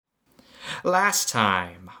Last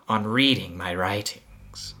time on Reading My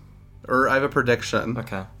Writings. Or I have a prediction.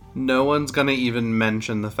 Okay. No one's gonna even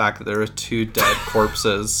mention the fact that there are 2 dead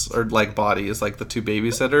corpses, or like bodies, like the 2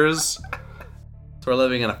 babysitters. So we're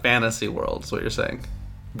living in a fantasy world, is what you're saying.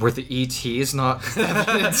 Were the ETs not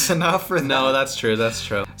evidence enough for that? No, that's true, that's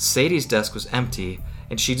true. Sadie's desk was empty,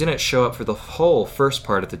 and she didn't show up for the whole first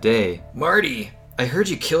part of the day. Marty, I heard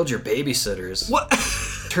you killed your babysitters. What?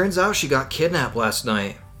 Turns out she got kidnapped last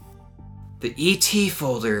night. The ET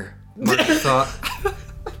folder, Marty thought.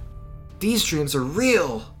 These dreams are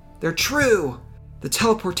real. They're true. The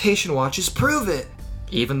teleportation watches prove it.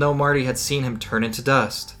 Even though Marty had seen him turn into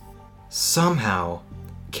dust, somehow,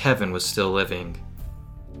 Kevin was still living.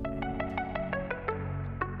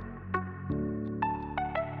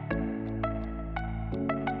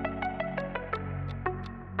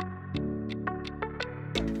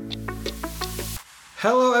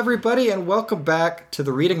 Hello, everybody, and welcome back to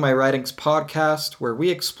the Reading My Writings podcast, where we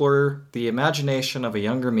explore the imagination of a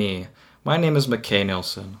younger me. My name is McKay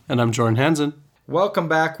Nilsson. And I'm Jordan Hansen. Welcome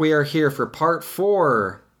back. We are here for part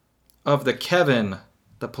 4 of the Kevin,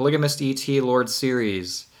 the Polygamist E.T. Lord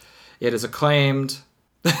series. It is acclaimed.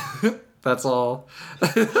 That's all.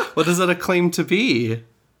 What does it acclaim to be?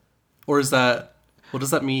 Or is that... What does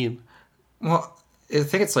that mean? Well, I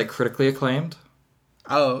think it's like critically acclaimed.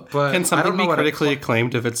 Oh, But can I something don't know be what critically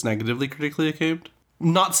acclaimed if it's negatively critically acclaimed?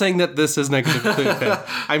 Not saying that this is negatively acclaimed.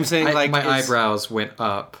 I'm saying My like eyebrows went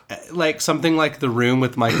up. like something like The Room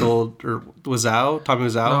with Michael or Wiseau, Tommy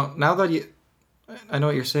Wiseau. No, now that I know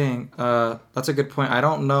what you're saying. That's a good point. I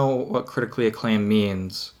don't know what critically acclaimed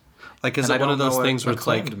means. Like, is And I it one don't of those know what things where it's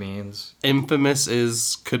like acclaimed means?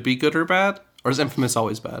 Infamous could be good or bad, or is Infamous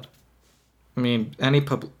always bad? I mean, any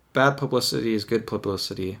bad publicity is good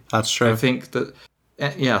publicity. That's true. I think that,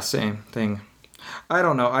 yeah, same thing. I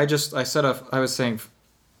don't know. I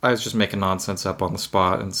was just making nonsense up on the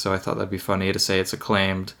spot, and so I thought that'd be funny to say it's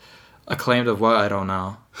acclaimed. Acclaimed of what? I don't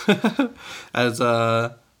know. As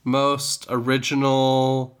a most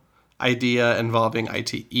original idea involving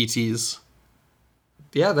ETs.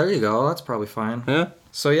 Yeah, there you go. That's probably fine. Yeah.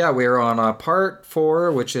 So yeah, we're on part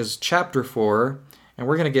 4, which is chapter 4, and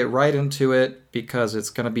we're gonna get right into it because it's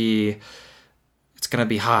gonna be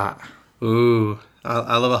hot. Ooh,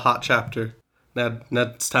 I love a hot chapter. Now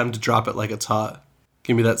it's time to drop it like it's hot.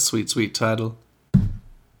 Give me that sweet, sweet title.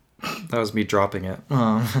 That was me dropping it.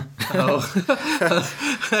 Oh.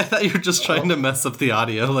 I thought you were just trying to mess up the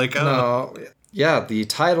audio. Like, oh. No. Yeah, the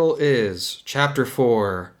title is Chapter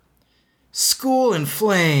 4, School in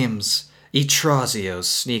Flames, Etrazio's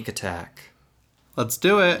Sneak Attack. Let's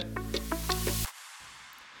do it.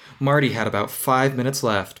 Marty had about 5 minutes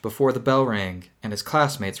left before the bell rang and his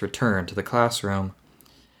classmates returned to the classroom.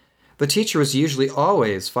 The teacher was usually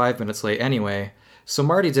always 5 minutes late anyway, so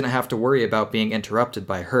Marty didn't have to worry about being interrupted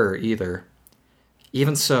by her either.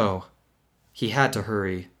 Even so, he had to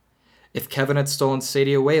hurry. If Kevin had stolen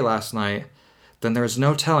Sadie away last night, then there was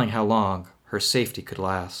no telling how long her safety could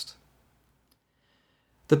last.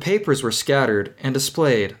 The papers were scattered and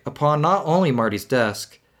displayed upon not only Marty's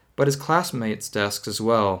desk, but his classmates' desks as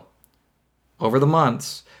well. Over the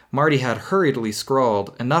months, Marty had hurriedly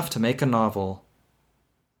scrawled enough to make a novel.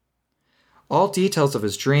 All details of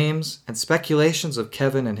his dreams and speculations of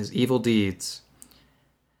Kevin and his evil deeds.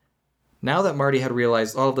 Now that Marty had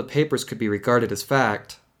realized all of the papers could be regarded as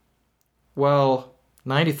fact, well,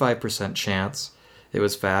 95% chance it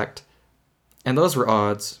was fact, and those were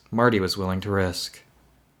odds Marty was willing to risk.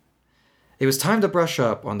 It was time to brush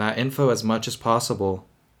up on that info as much as possible.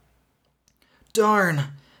 Darn,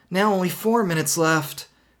 now only 4 minutes left,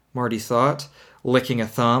 Marty thought, licking a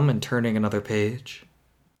thumb and turning another page.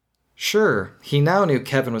 Sure, he now knew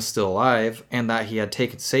Kevin was still alive and that he had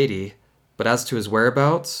taken Sadie, but as to his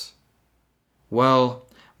whereabouts? Well,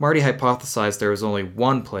 Marty hypothesized there was only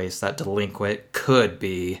one place that delinquent could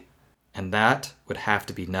be, and that would have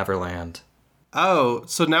to be Neverland. Oh,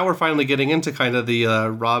 so now we're finally getting into kind of the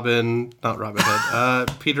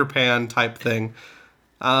Peter Pan type thing.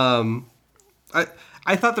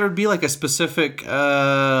 I thought there would be like a specific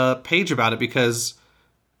page about it because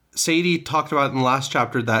Sadie talked about in the last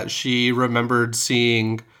chapter that she remembered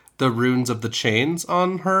seeing the runes of the chains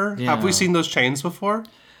on her. Yeah. Have we seen those chains before?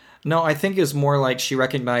 No, I think it's more like she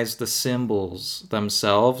recognized the symbols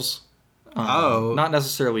themselves. Not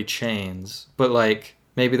necessarily chains, but like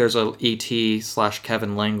maybe there's a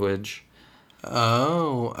ET/Kevin language.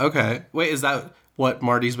 Oh, okay. Wait, is that what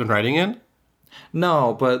Marty's been writing in?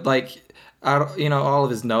 No, but like, all of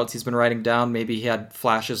his notes he's been writing down, maybe he had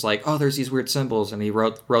flashes like, oh, there's these weird symbols, and he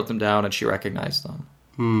wrote them down and she recognized them.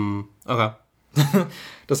 Okay.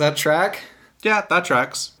 Does that track? Yeah, that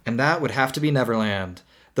tracks. And that would have to be Neverland,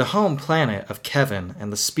 the home planet of Kevin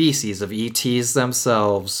and the species of ETs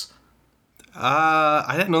themselves.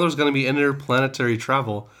 I didn't know there was going to be interplanetary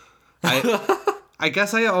travel. I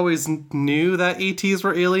guess I always knew that ETs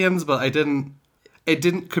were aliens, but it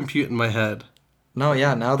didn't compute in my head No,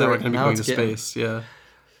 yeah, now that they're we're going to be now going it's to getting, space. Yeah.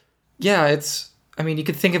 Yeah, I mean, you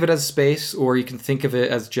could think of it as space, or you can think of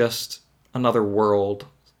it as just another world.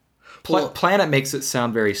 Planet makes it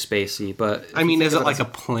sound very spacey, but... I mean, is it like a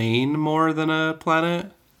plane more than a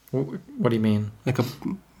planet? What do you mean?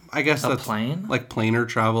 I guess that's plane? like planar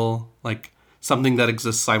travel, like something that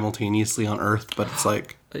exists simultaneously on Earth, but it's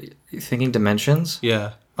like... You thinking dimensions?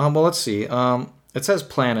 Yeah. Well, let's see. It says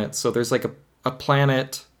planet, so there's like a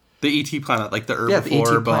planet... The ET planet, like the the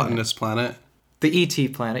herbivore ET planet. botanist planet. The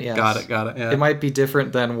ET planet, yes. Got it, yeah. It might be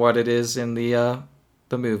different than what it is in the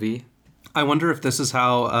movie. I wonder if this is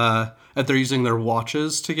how if they're using their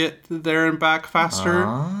watches to get there and back faster.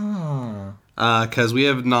 Because we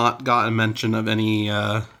have not gotten mention of any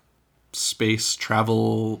space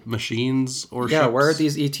travel machines or ships. Yeah, where are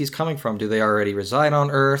these ETs coming from? Do they already reside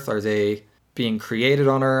on Earth? Are they being created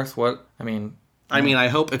on Earth? I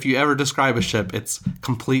hope if you ever describe a ship, it's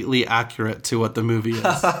completely accurate to what the movie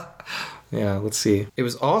is. Yeah, let's see. It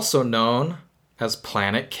was also known as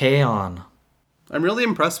Planet Kaon. I'm really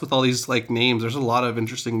impressed with all these like names. There's a lot of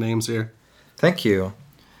interesting names here. Thank you.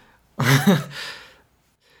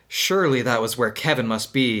 Surely that was where Kevin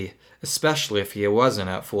must be, especially if he wasn't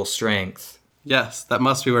at full strength. Yes, that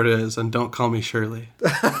must be where it is, and don't call me Shirley.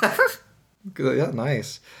 Yeah,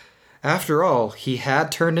 nice. After all, he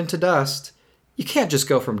had turned into dust. You can't just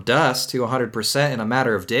go from dust to 100% in a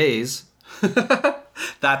matter of days.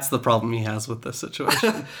 That's the problem he has with this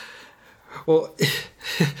situation. Well,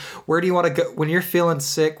 where do you want to go when you're feeling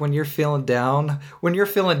sick, when you're feeling down, when you're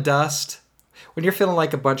feeling dust, when you're feeling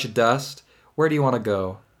like a bunch of dust? Where do you want to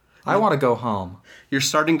go? I want to go home. You're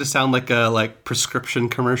starting to sound like a prescription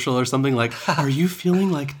commercial or something. Like, are you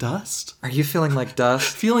feeling like dust? Are you feeling like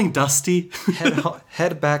dust? Feeling dusty?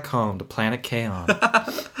 Head back home to Planet Kaon.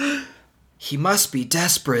 He must be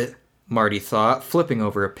desperate, Marty thought, flipping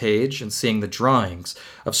over a page and seeing the drawings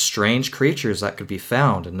of strange creatures that could be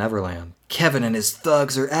found in Neverland. Kevin and his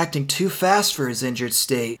thugs are acting too fast for his injured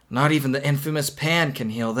state. Not even the infamous Pan can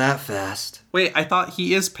heal that fast. Wait, I thought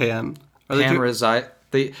he is Pan.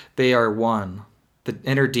 They are one. The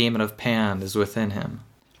inner demon of Pan is within him.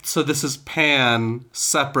 So this is Pan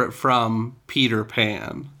separate from Peter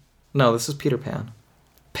Pan. No, this is Peter Pan.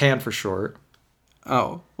 Pan for short.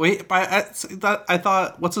 Oh, wait, I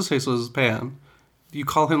thought what's his face was Pan. You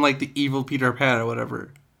call him like the evil Peter Pan or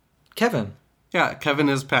whatever. Kevin. Yeah, Kevin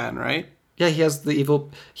is Pan, right? Yeah, he has the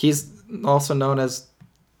evil. He's also known as.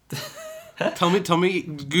 Tell me,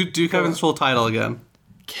 do Kevin's full title again.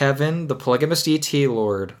 Kevin, the polygamous ET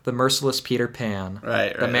Lord, the merciless Peter Pan,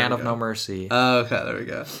 right, the man of no mercy. Oh, okay, there we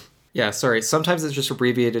go. Yeah, sorry. Sometimes it's just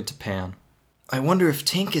abbreviated to Pan. I wonder if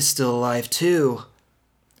Tink is still alive too.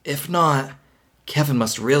 If not, Kevin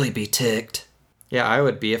must really be ticked. Yeah, I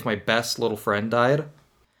would be if my best little friend died.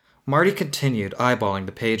 Marty continued eyeballing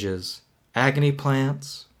the pages. Agony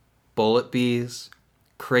plants, bullet bees,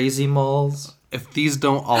 crazy moles. If these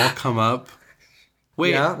don't all come up...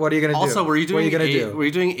 Wait, yeah, what are you going to do? Also, were you doing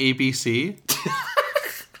ABC?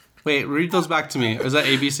 Wait, read those back to me. Is that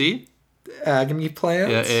ABC? Agony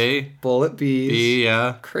plants. Yeah, A. Bullet bees. B,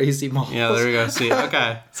 yeah. Crazy moles. Yeah, there we go. C.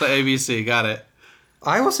 Okay, so ABC, got it.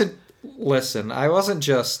 I wasn't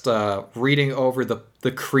just reading over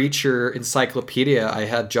the creature encyclopedia I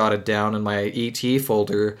had jotted down in my ET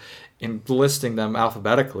folder and listing them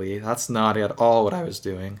alphabetically. That's not at all what I was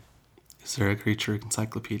doing. Is there a creature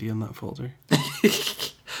encyclopedia in that folder?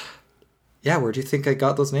 Yeah, where do you think I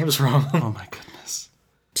got those names from? Oh my goodness.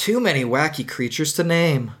 Too many wacky creatures to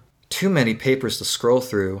name. Too many papers to scroll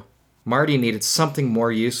through. Marty needed something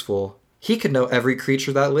more useful. He could know every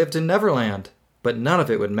creature that lived in Neverland, but none of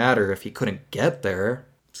it would matter if he couldn't get there.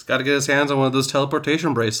 He's got to get his hands on one of those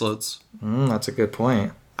teleportation bracelets. That's a good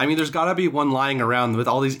point. I mean, there's got to be one lying around with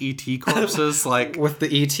all these ET corpses, like... With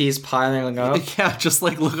the ETs piling up? Yeah, just,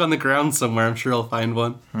 look on the ground somewhere. I'm sure he'll find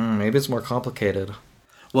one. Maybe it's more complicated.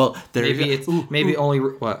 Well, maybe only...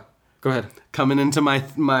 What? Go ahead. Coming into my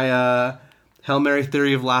Hail Mary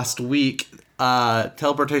theory of last week,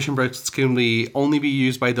 teleportation bracelets can only be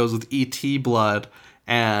used by those with ET blood,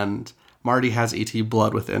 and Marty has ET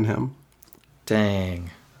blood within him. Dang.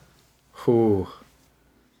 Whew.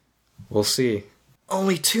 We'll see.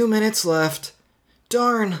 Only 2 minutes left.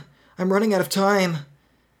 Darn, I'm running out of time.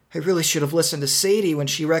 I really should have listened to Sadie when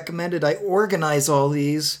she recommended I organize all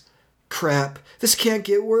these. Crap, this can't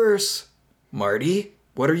get worse. Marty,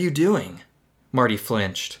 what are you doing? Marty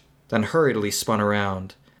flinched, then hurriedly spun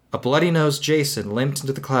around. A bloody-nosed Jason limped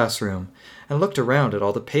into the classroom and looked around at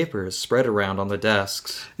all the papers spread around on the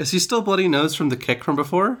desks. Is he still bloody-nosed from the kick from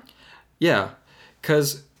before? Yeah,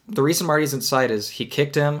 because the reason Marty's inside is he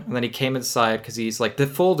kicked him, and then he came inside because he's like, the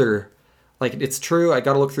folder, like, it's true, I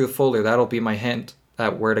gotta look through the folder, that'll be my hint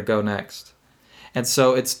at where to go next. And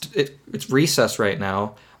so it's recess right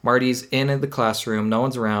now. Marty's in the classroom, no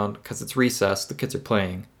one's around because it's recess, the kids are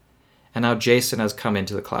playing. And now Jason has come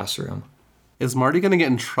into the classroom. Is Marty going to get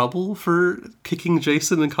in trouble for kicking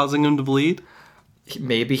Jason and causing him to bleed?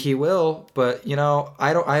 Maybe he will, but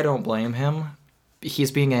I don't blame him.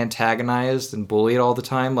 He's being antagonized and bullied all the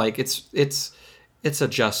time. Like it's his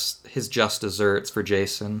just desserts for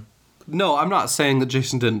Jason. No, I'm not saying that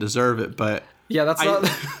Jason didn't deserve it, but yeah, that's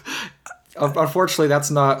not. Unfortunately,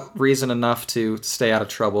 that's not reason enough to stay out of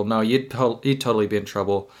trouble. No, you'd totally be in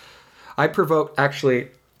trouble. I provoked a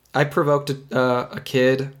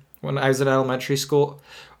kid when I was in elementary school.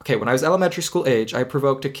 Okay, when I was elementary school age, I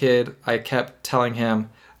provoked a kid. I kept telling him,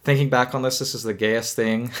 thinking back on this is the gayest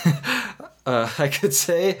thing I could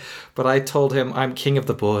say, but I told him I'm king of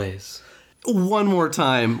the boys. One more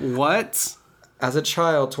time. What? As a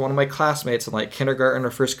child, to one of my classmates in like kindergarten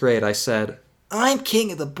or first grade, I said, I'm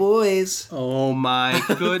king of the boys. Oh my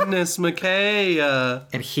goodness, McKay.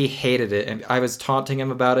 And he hated it, and I was taunting him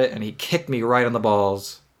about it, and he kicked me right in the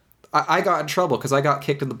balls. I got in trouble because I got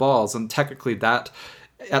kicked in the balls, and technically that,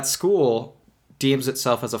 at school, deems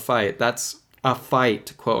itself as a fight. That's a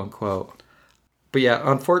fight, quote unquote. But yeah,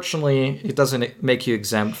 unfortunately, it doesn't make you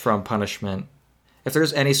exempt from punishment. If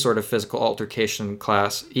there's any sort of physical altercation in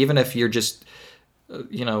class, even if you're just,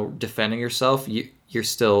 defending yourself, you're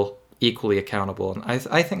still equally accountable. And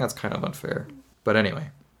I think that's kind of unfair. But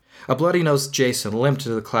anyway, a bloody-nosed Jason limped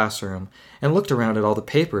into the classroom and looked around at all the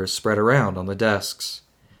papers spread around on the desks.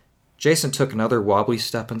 Jason took another wobbly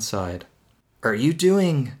step inside. Are you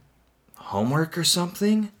doing homework or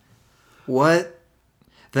something? What?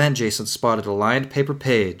 Then Jason spotted a lined paper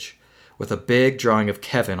page with a big drawing of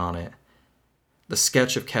Kevin on it. The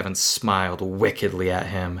sketch of Kevin smiled wickedly at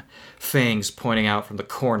him, fangs pointing out from the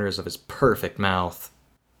corners of his perfect mouth.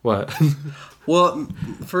 What? Well,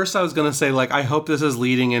 first I was going to say, I hope this is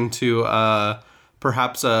leading into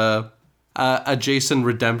perhaps a Jason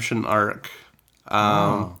redemption arc.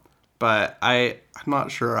 But I'm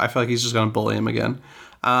not sure. I feel like he's just going to bully him again.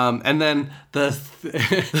 And then the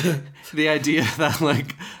idea that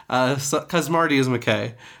because Marty is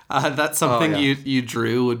McKay, that's something you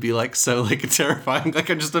drew would be so terrifying.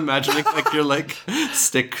 I'm just imagining your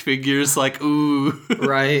stick figures ooh.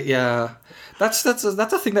 Right? Yeah. That's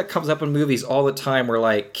a thing that comes up in movies all the time,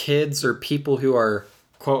 where kids or people who are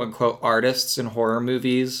quote unquote artists in horror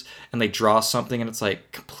movies, and they draw something and it's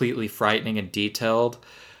completely frightening and detailed.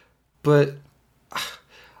 But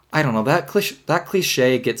I don't know, that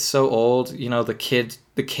cliche gets so old. The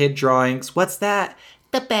kid drawings. What's that?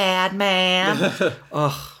 The bad man.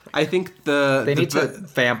 Ugh. I think they need to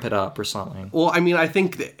vamp it up or something. Well, I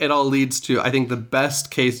think it all leads to, I think the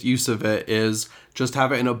best case use of it is just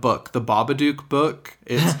have it in a book. The Babadook book.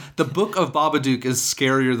 It's the book of Babadook is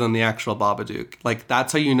scarier than the actual Babadook.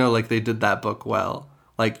 That's how you know they did that book well.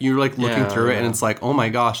 You're looking through it and it's oh my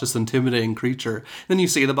gosh, this intimidating creature. Then you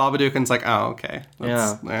see the Babadook and it's oh, okay.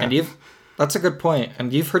 And that's a good point.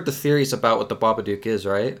 And you've heard the theories about what the Babadook is,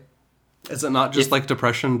 right? Is it not just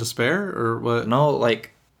depression, despair, or what? No,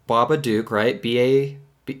 Babadook, right? B-A-B-A-D-O-O-K.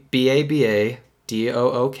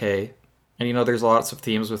 And there's lots of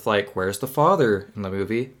themes with where's the father in the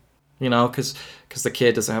movie? Because the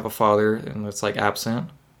kid doesn't have a father and it's absent.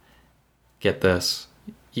 Get this.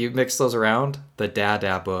 You mix those around, the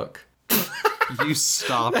Dada book. You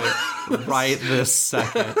stop it right this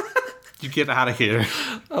second. You get out of here.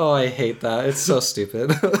 Oh, I hate that. It's so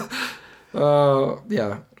stupid. Oh,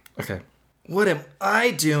 yeah. Okay. What am I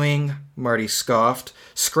doing? Marty scoffed,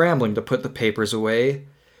 scrambling to put the papers away.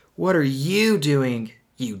 What are you doing,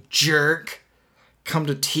 you jerk? Come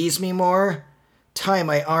to tease me more? Tie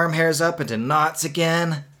my arm hairs up into knots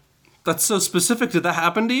again? That's so specific. Did that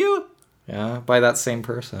happen to you? Yeah, by that same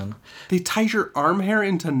person. They tied your arm hair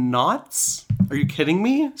into knots? Are you kidding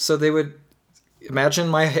me? So they would imagine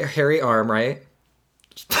my hairy arm, right?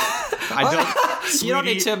 I don't. Sweetie, you don't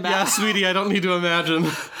need to imagine. Yeah, sweetie, I don't need to imagine.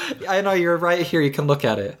 I know, you're right here. You can look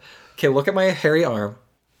at it. Okay, look at my hairy arm.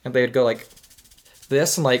 And they'd go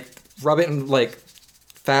this and rub it in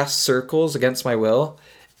fast circles against my will.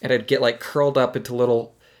 And it'd get curled up into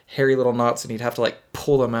hairy little knots, and you'd have to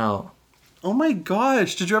pull them out. Oh my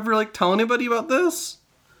gosh, did you ever tell anybody about this?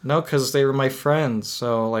 No, because they were my friends.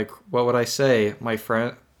 So what would I say? My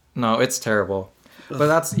friend? No, it's terrible.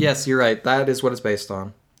 But yes, you're right. That is what it's based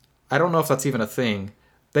on. I don't know if that's even a thing.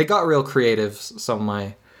 They got real creative, some of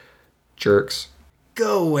my jerks.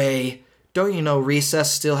 Go away. Don't you know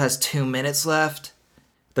recess still has 2 minutes left?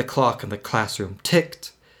 The clock in the classroom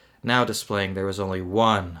ticked, now displaying there was only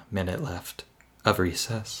 1 minute left of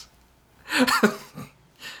recess.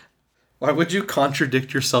 Why would you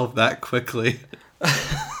contradict yourself that quickly?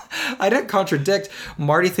 I didn't contradict.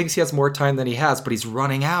 Marty thinks he has more time than he has, but he's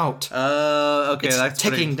running out. Okay, It's that's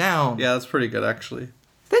ticking down. Yeah, that's pretty good, actually.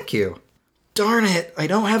 Thank you. Darn it, I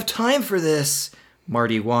don't have time for this,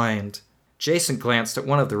 Marty whined. Jason glanced at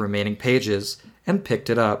one of the remaining pages and picked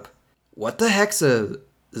it up. What the heck's a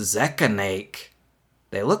Zekanake?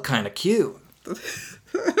 They look kind of cute.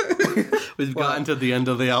 We've gotten to the end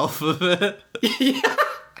of the alphabet. Yeah.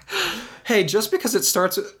 Hey, just because it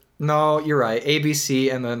starts with... No, you're right. A, B, C,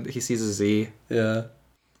 and then he sees a Z. Yeah.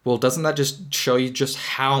 Well, doesn't that just show you just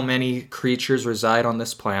how many creatures reside on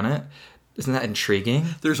this planet? Isn't that intriguing?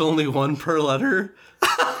 There's only one per letter.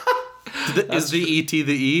 Is the E-T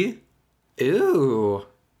the E? Ew.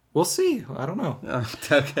 We'll see. I don't know.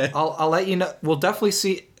 Okay. I'll let you know. We'll definitely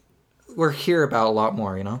see. We'll hear about a lot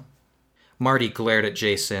more, you know? Marty glared at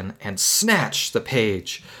Jason and snatched the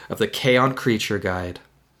page of the Kaon Creature Guide.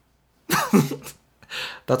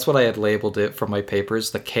 That's what I had labeled it for my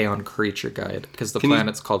papers, the Kaon Creature Guide, because the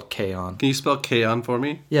planet's called Kaon. Can you spell Kaon for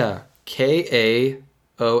me? Yeah. Kaon.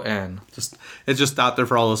 It's just out there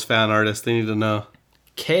for all those fan artists. They need to know.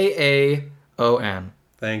 Kaon.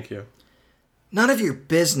 Thank you. None of your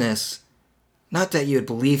business. Not that you'd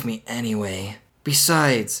believe me anyway.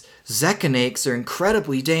 Besides, Zekanakes are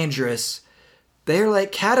incredibly dangerous. They are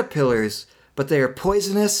like caterpillars, but they are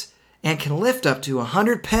poisonous and can lift up to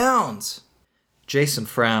 100 pounds. Jason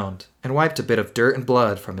frowned and wiped a bit of dirt and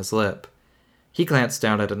blood from his lip. He glanced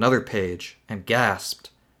down at another page and gasped.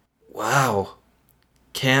 Wow.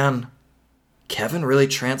 Can Kevin really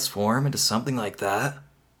transform into something like that?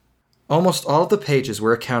 Almost all of the pages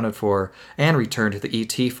were accounted for and returned to the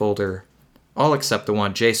ET folder, all except the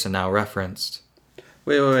one Jason now referenced.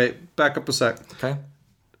 Wait. Back up a sec. Okay.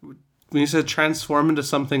 When you said transform into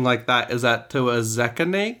something like that, is that to a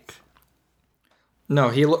Zekanake? No,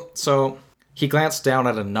 he glanced down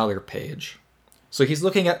at another page. So he's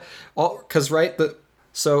looking at all, because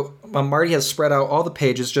Marty has spread out all the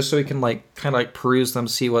pages just so he can kind of peruse them,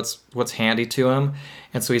 see what's handy to him,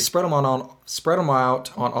 and so he spread them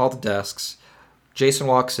out on all the desks. Jason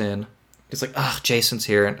walks in. He's like, "Ugh, Jason's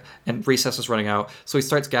here," and recess is running out. So he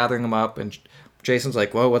starts gathering them up, and Jason's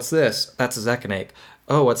like, "Whoa, what's this? That's a Zekanake.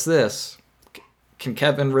 Oh, what's this? Can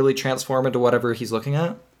Kevin really transform into whatever he's looking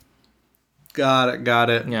at?" Got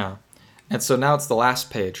it. Yeah. And so now it's the last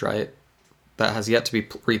page, right? That has yet to be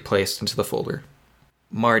replaced into the folder.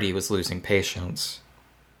 Marty was losing patience.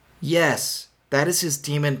 Yes, that is his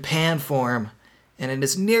demon Pan form, and it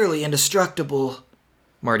is nearly indestructible,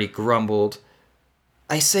 Marty grumbled.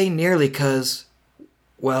 I say nearly 'cause,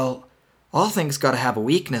 well, all things gotta have a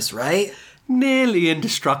weakness, right? Nearly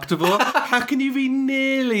indestructible? How can you be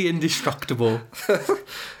nearly indestructible?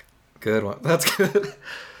 Good one. That's good.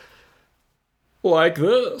 Like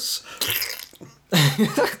this.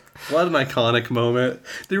 What an iconic moment.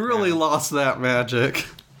 They really lost that magic.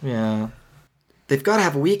 Yeah. They've got to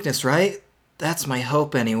have a weakness, right? That's my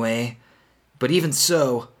hope anyway. But even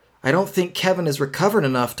so, I don't think Kevin is recovered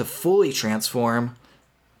enough to fully transform.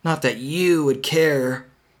 Not that you would care.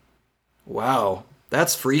 Wow,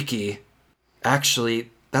 that's freaky. Actually,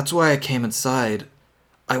 that's why I came inside.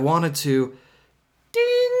 I wanted to...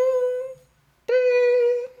 Ding!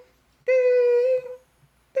 Ding! Ding!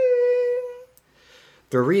 Ding!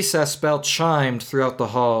 The recess bell chimed throughout the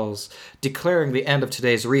halls, declaring the end of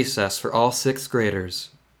today's recess for all 6th graders.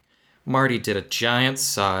 Marty did a giant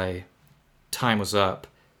sigh. Time was up.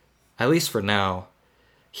 At least for now.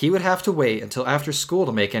 He would have to wait until after school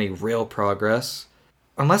to make any real progress.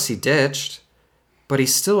 Unless he ditched. But he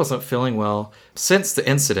still wasn't feeling well since the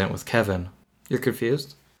incident with Kevin. You're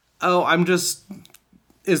confused? Oh,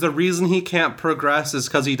 is the reason he can't progress is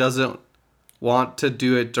because he doesn't want to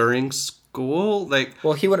do it during school?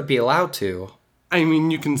 Well, he wouldn't be allowed to. I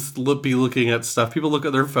mean, you can be looking at stuff. People look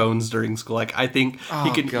at their phones during school. I think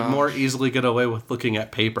he could more easily get away with looking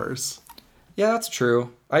at papers. Yeah, that's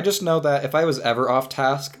true. I just know that if I was ever off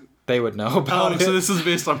task, they would know about it. So this is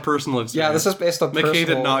based on personal experience. Yeah, this is based on McKay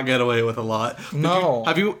did not get away with a lot. No.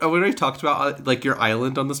 Have we already talked about your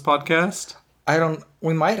island on this podcast?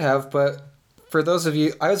 We might have, but for those of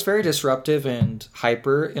you, I was very disruptive and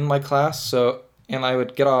hyper in my class, and I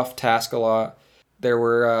would get off task a lot. There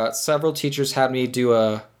were several teachers had me do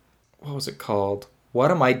what was it called?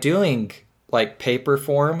 What am I doing? like paper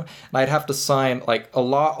form, and I'd have to sign like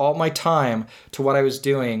all my time to what I was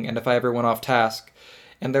doing and if I ever went off task.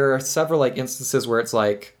 And there are several like instances where it's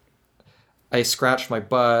like I scratched my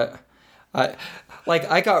butt.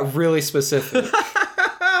 I got really specific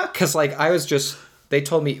because like I was just, they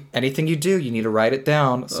told me anything you do, you need to write it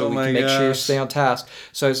down so we can make sure you stay on task.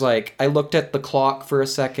 So I was like, I looked at the clock for a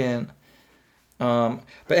second. But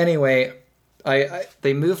anyway,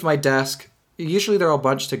 they moved my desk. Usually they're all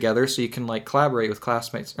bunched together so you can like collaborate with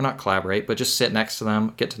classmates, or not collaborate, but just sit next to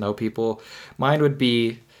them, get to know people. Mine would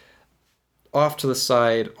be off to the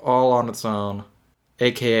side, all on its own,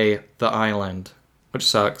 aka the island, which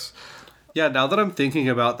sucks. Yeah, now that I'm thinking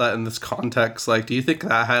about that in this context, like, do you think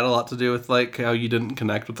that had a lot to do with like how you didn't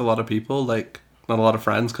connect with a lot of people, like not a lot of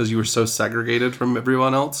friends, because you were so segregated from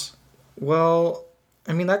everyone else? Well,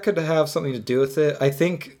 I mean, that could have something to do with it. I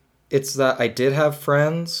think it's that I did have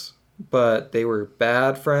friends, but they were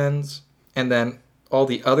bad friends. And then all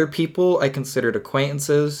the other people I considered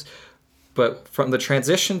acquaintances. But from the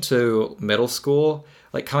transition to middle school,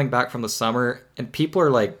 like coming back from the summer, and people are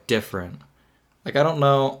like different. Like, I don't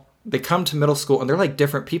know. They come to middle school and they're like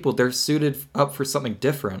different people. They're suited up for something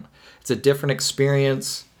different. It's a different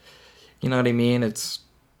experience. You know what I mean? It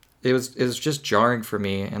was just jarring for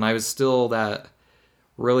me. And I was still that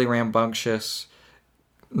really rambunctious,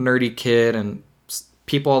 nerdy kid, and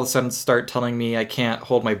people all of a sudden start telling me I can't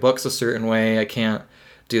hold my books a certain way, I can't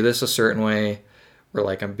do this a certain way, or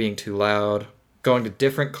like I'm being too loud. Going to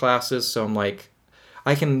different classes, so I'm like,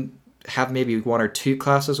 I can have maybe 1 or 2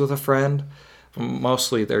 classes with a friend.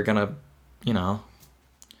 Mostly they're gonna, I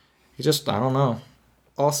don't know.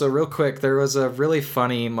 Also, real quick, there was a really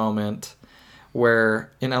funny moment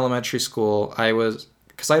where in elementary school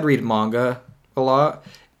because I'd read manga a lot,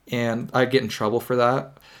 and I'd get in trouble for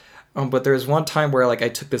that. But there was one time where like I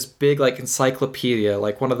took this big like encyclopedia,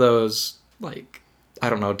 like one of those like, I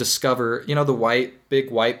don't know, Discover, the big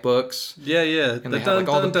white books. Yeah, yeah. And they have like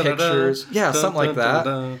all the pictures. Yeah, something like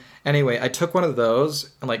that. Anyway, I took one of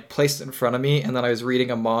those and like placed it in front of me, and then I was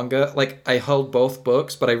reading a manga. Like I held both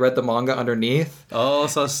books, but I read the manga underneath. Oh,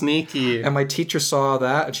 so sneaky. And my teacher saw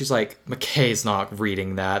that, and she's like, McKay's not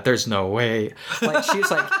reading that. There's no way. Like, she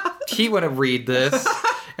was like, he wouldn't read this.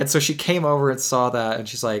 And so she came over and saw that, and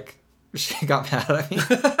she's like, she got mad at me.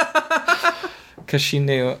 Because she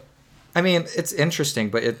knew. I mean, it's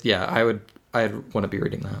interesting, but I wouldn't be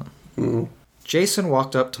reading that. Mm-hmm. Jason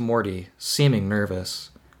walked up to Morty, seeming nervous.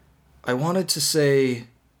 I wanted to say,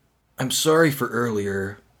 I'm sorry for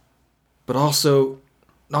earlier, but also,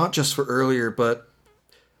 not just for earlier, but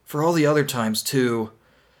for all the other times too.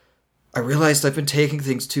 I realized I've been taking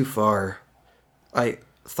things too far. I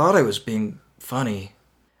thought I was being funny.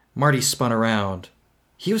 Marty spun around.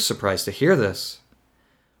 He was surprised to hear this.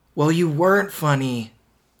 Well, you weren't funny.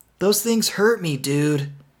 Those things hurt me, dude.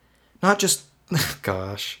 Not just...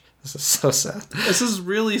 Gosh, this is so sad. This is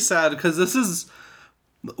really sad, because this is...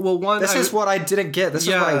 Well, this is what I didn't get. This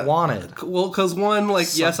is what I wanted. Well, because one,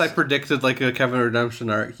 like, yes, I predicted, like, a Kevin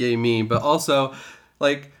Redemption arc, yay me, but also,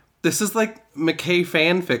 like, this is, like, McKay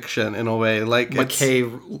fan fiction, in a way. Like,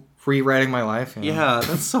 McKay rewriting my life. Yeah,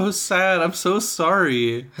 that's so sad. I'm so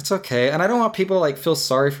sorry. It's okay. And I don't want people to, like, feel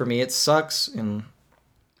sorry for me. It sucks, and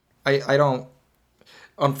I don't...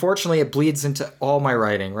 Unfortunately, it bleeds into all my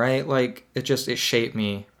writing, right? Like, it shaped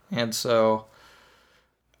me. And so...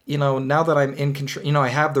 now that I'm in control, I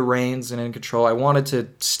have the reins and in control, I wanted to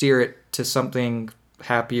steer it to something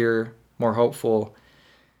happier, more hopeful.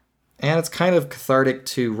 And it's kind of cathartic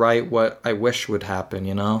to write what I wish would happen,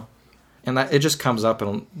 And that it just comes up in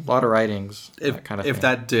a lot of writings. If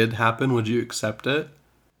that did happen, would you accept it?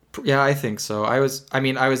 Yeah, I think so. I was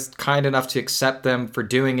kind enough to accept them for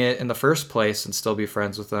doing it in the first place and still be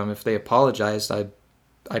friends with them. If they apologized, I'd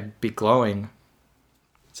be glowing.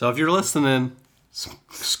 So if you're listening...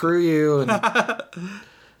 Screw you, and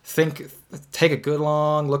take a good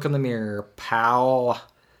long look in the mirror, pal.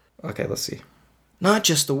 Okay, let's see. Not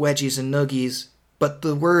just the wedgies and noogies, but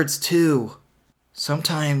the words too.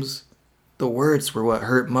 Sometimes the words were what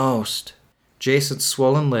hurt most. Jason's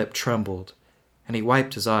swollen lip trembled, and he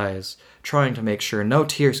wiped his eyes, trying to make sure no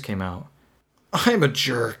tears came out. I'm a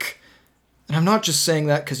jerk. And I'm not just saying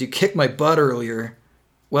that because you kicked my butt earlier.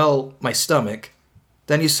 Well, my stomach.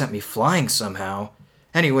 Then you sent me flying somehow.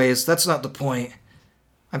 Anyways, that's not the point.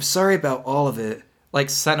 I'm sorry about all of it. Like,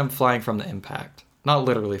 sent him flying from the impact. Not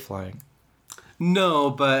literally flying. No,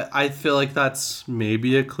 but I feel like that's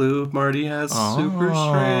maybe a clue. Marty has super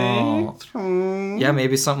strength. Yeah,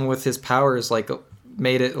 maybe something with his powers, like,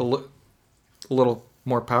 made it a little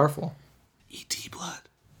more powerful. E.T. blood.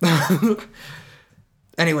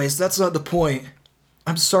 Anyways, that's not the point.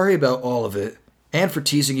 I'm sorry about all of it, and for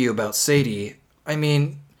teasing you about Sadie. I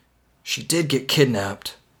mean, she did get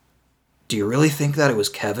kidnapped. Do you really think that it was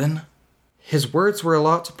Kevin? His words were a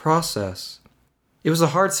lot to process. It was a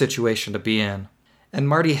hard situation to be in, and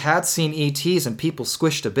Marty had seen ETs and people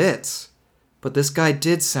squished to bits. But this guy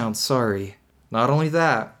did sound sorry. Not only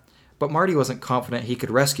that, but Marty wasn't confident he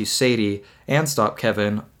could rescue Sadie and stop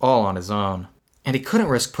Kevin all on his own. And he couldn't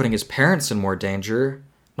risk putting his parents in more danger,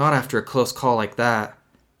 not after a close call like that.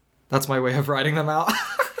 That's my way of writing them out.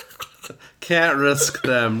 Can't risk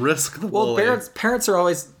them. Risk the bully. Well, parents are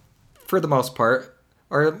always, for the most part,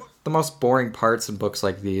 are the most boring parts in books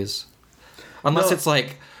like these. Unless it's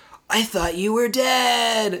like, I thought you were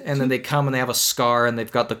dead! And then they come and they have a scar and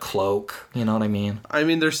they've got the cloak. You know what I mean? I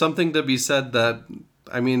mean, there's something to be said that,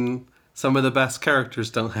 some of the best characters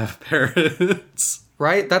don't have parents.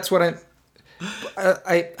 Right? That's what I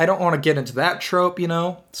don't want to get into that trope,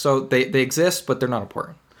 So they exist, but they're not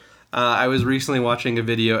important. I was recently watching a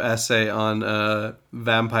video essay on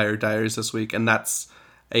Vampire Diaries this week, and that's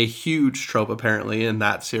a huge trope apparently in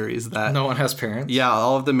that series. That no one has parents. Yeah,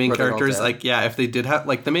 all of the main characters, if they did have,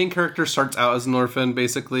 the main character starts out as an orphan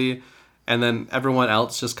basically, and then everyone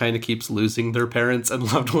else just kind of keeps losing their parents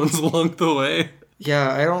and loved ones along the way.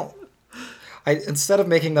 Yeah, instead of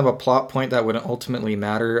making them a plot point that wouldn't ultimately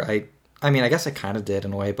matter, I guess I kind of did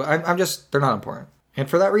in a way, but I'm just, they're not important. And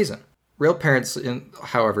for that reason, real parents,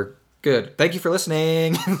 however, good. Thank you for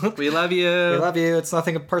listening. We love you. We love you. It's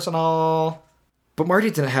nothing personal. But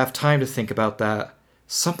Marty didn't have time to think about that.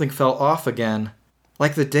 Something fell off again.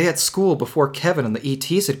 Like the day at school before Kevin and the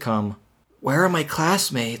ETs had come. Where are my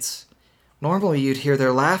classmates? Normally you'd hear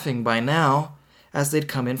their laughing by now, as they'd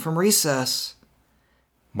come in from recess.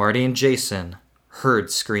 Marty and Jason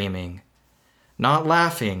heard screaming. Not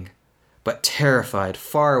laughing, but terrified,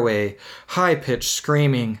 far away, high-pitched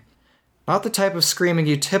screaming. Not the type of screaming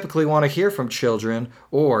you typically want to hear from children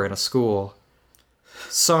or in a school.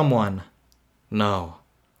 Something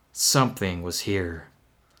was here.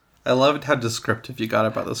 I loved how descriptive you got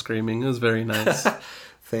about the screaming. It was very nice.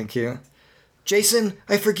 Thank you. Jason,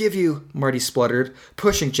 I forgive you, Marty spluttered,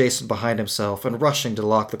 pushing Jason behind himself and rushing to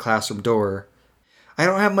lock the classroom door. I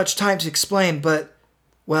don't have much time to explain, but,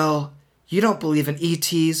 well, you don't believe in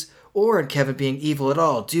ETs or in Kevin being evil at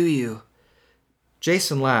all, do you?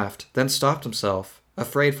 Jason laughed, then stopped himself,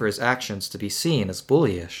 afraid for his actions to be seen as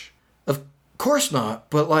bullyish. Of course not,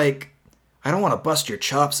 but I don't want to bust your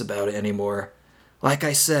chops about it anymore. Like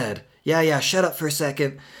I said, yeah, shut up for a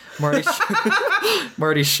second. Marty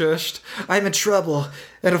shushed. I'm in trouble,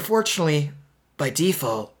 and unfortunately, by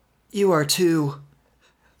default, you are too.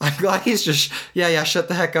 I'm glad he's just, shut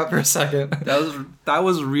the heck up for a second. That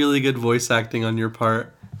was really good voice acting on your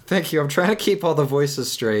part. Thank you. I'm trying to keep all the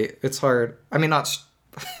voices straight. It's hard.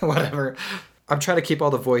 Whatever. I'm trying to keep all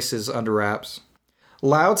the voices under wraps.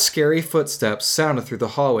 Loud, scary footsteps sounded through the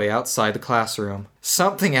hallway outside the classroom.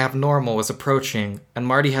 Something abnormal was approaching, and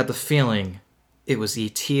Marty had the feeling it was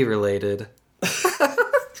E.T. related.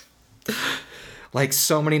 Like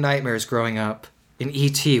so many nightmares growing up, an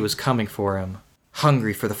E.T. was coming for him,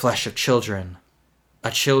 hungry for the flesh of children.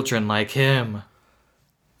 A children like him.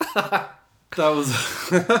 That was...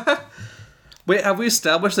 Wait, have we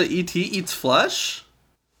established that E.T. eats flesh?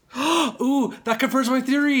 Ooh, that confirms my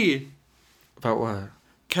theory! About what?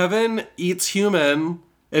 Kevin eats human.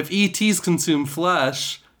 If ETs consume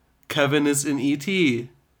flesh, Kevin is an ET.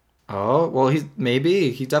 Oh, well,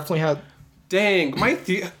 he definitely had... Dang, my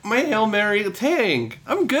Hail Mary, dang,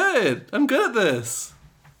 I'm good at this.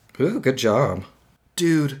 Ooh, good job.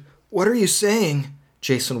 Dude, what are you saying?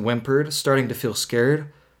 Jason whimpered, starting to feel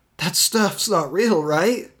scared. That stuff's not real,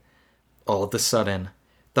 right? All of a sudden,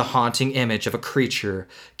 the haunting image of a creature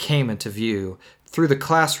came into view through the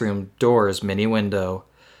classroom door's mini window.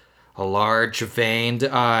 A large, veined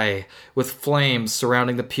eye, with flames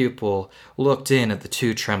surrounding the pupil, looked in at the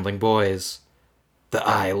two trembling boys. The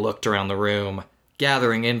eye looked around the room,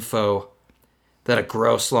 gathering info. Then a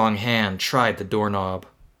gross long hand tried the doorknob.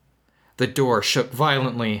 The door shook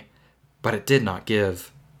violently, but it did not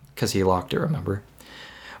give, because he locked it, remember?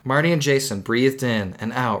 Marty and Jason breathed in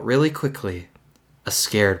and out really quickly, a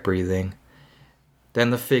scared breathing.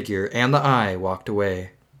 Then the figure and the eye walked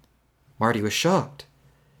away. Marty was shocked.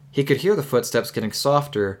 He could hear the footsteps getting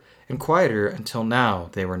softer and quieter until now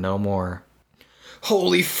they were no more.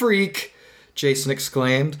 Holy freak! Jason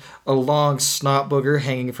exclaimed, a long snot booger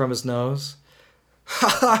hanging from his nose.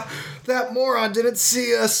 Ha ha! That moron didn't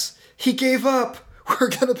see us! He gave up! We're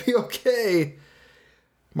gonna be okay!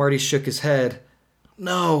 Marty shook his head.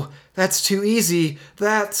 No, that's too easy.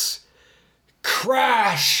 That's...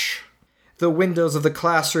 Crash! The windows of the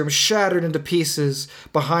classroom shattered into pieces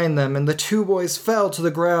behind them, and the two boys fell to the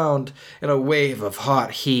ground in a wave of hot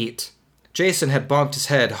heat. Jason had bonked his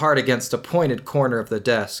head hard against a pointed corner of the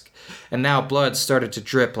desk, and now blood started to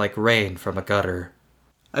drip like rain from a gutter.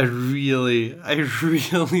 I really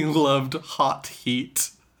loved hot heat.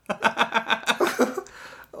 A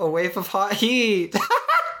wave of hot heat.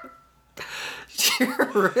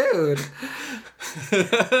 You're rude.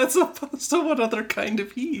 As opposed to what other kind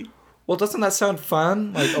of heat? Well, doesn't that sound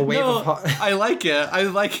fun? Like a wave of hot... I like it. I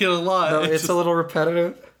like it a lot. No, it's a little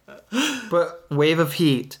repetitive. But wave of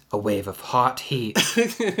heat. A wave of hot heat.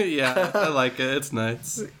 Yeah, I like it. It's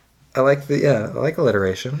nice. I like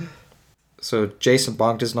alliteration. So Jason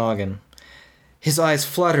bonked his noggin. His eyes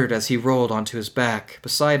fluttered as he rolled onto his back,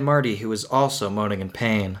 beside Marty, who was also moaning in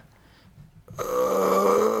pain.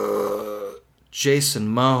 Jason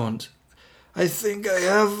moaned. I think I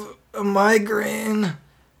have a migraine.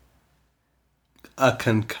 A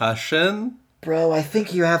concussion? Bro, I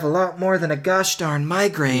think you have a lot more than a gosh darn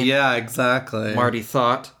migraine. Yeah, exactly. Marty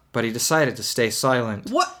thought, but he decided to stay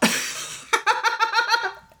silent. What?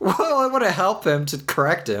 Well, it would have helped him to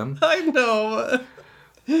correct him. I know.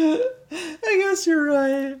 I guess you're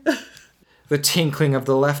right. The tinkling of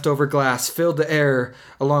the leftover glass filled the air,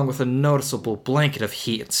 along with a noticeable blanket of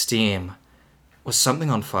heat and steam. Was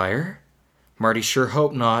something on fire? Marty sure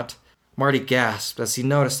hoped not. Marty gasped as he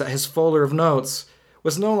noticed that his folder of notes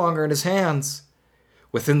was no longer in his hands.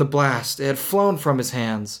 Within the blast, it had flown from his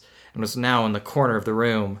hands and was now in the corner of the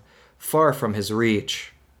room, far from his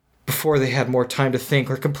reach. Before they had more time to think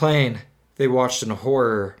or complain, they watched in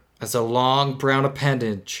horror as a long brown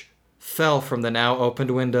appendage fell from the now opened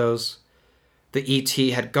windows. The E.T.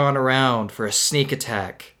 had gone around for a sneak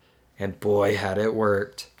attack, and boy had it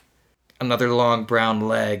worked. Another long brown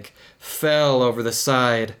leg fell over the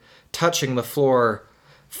side, touching the floor,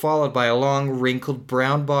 followed by a long wrinkled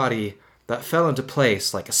brown body that fell into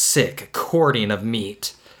place like a sick accordion of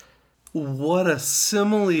meat. What a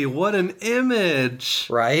simile, what an image.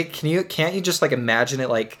 Right? Can't you just like imagine it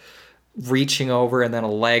like reaching over and then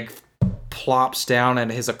a leg plops down and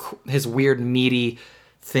his weird meaty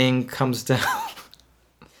thing comes down?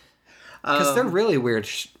 Because they're really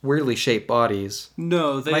weirdly shaped bodies.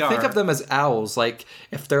 No, they I are. think of them as owls. Like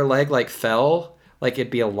if their leg like fell, like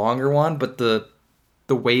it'd be a longer one, but the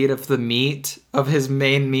weight of the meat of his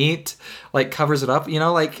main meat like covers it up. You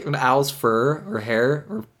know, like an owl's fur or hair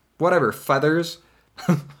or whatever, feathers.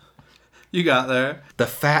 You got there. The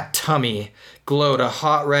fat tummy glowed a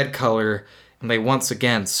hot red color, and they once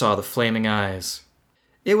again saw the flaming eyes.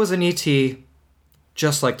 It was an E.T.,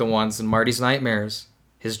 just like the ones in Marty's nightmares,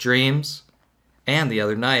 his dreams, and the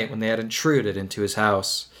other night when they had intruded into his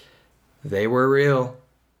house. They were real.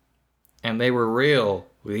 And they were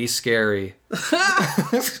really scary.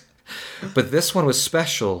 But this one was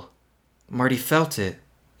special. Marty felt it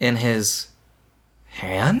in his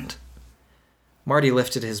hand? Marty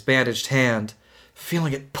lifted his bandaged hand,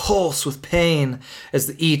 feeling it pulse with pain as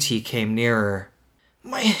the E.T. came nearer.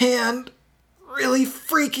 My hand really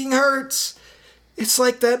freaking hurts. It's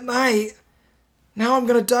like that night. Now I'm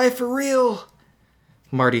gonna die for real,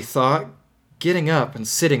 Marty thought, getting up and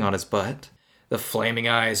sitting on his butt. The flaming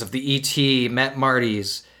eyes of the E.T. met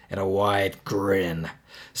Marty's, and a wide grin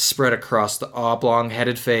spread across the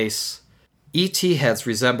oblong-headed face. E.T. heads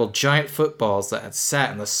resembled giant footballs that had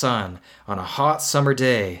sat in the sun on a hot summer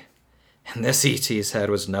day, and this E.T.'s head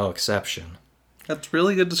was no exception. That's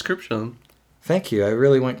really good description. Thank you, I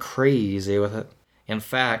really went crazy with it. In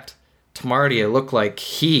fact, to Marty it looked like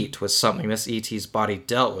heat was something this E.T.'s body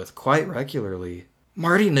dealt with quite regularly.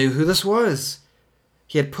 Marty knew who this was.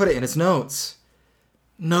 He had put it in his notes.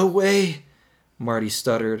 No way, Marty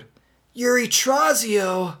stuttered. Yuri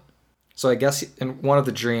Trazio! So I guess in one of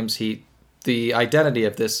the dreams, the identity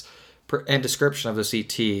of this and description of this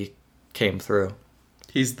E.T. came through.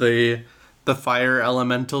 He's the fire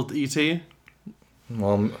elemental E.T.?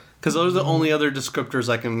 Well, because those are the only other descriptors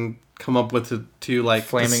I can come up with to like...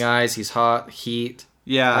 Flaming eyes, he's hot, heat.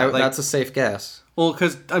 Yeah. That's a safe guess. Well,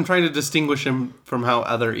 because I'm trying to distinguish him from how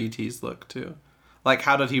other E.T.s look, too. Like,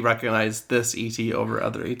 how did he recognize this E.T. over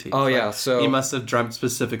other E.T.s? Oh, like, yeah, so... He must have dreamt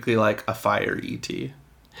specifically, like, a fire E.T.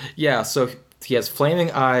 Yeah, so he has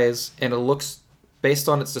flaming eyes, and it looks, based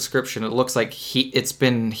on its description, it looks like it's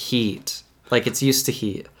been heat. Like, it's used to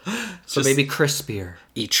heat. So maybe crispier.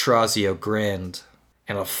 Etrazio grinned,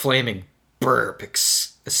 and a flaming burp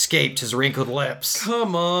escaped his wrinkled lips.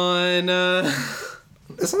 Come on.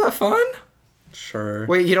 Isn't that fun? Sure.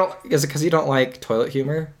 Wait, is it because you don't like toilet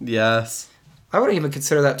humor? Yes. I wouldn't even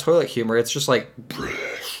consider that toilet humor. It's just like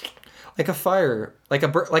a fire, like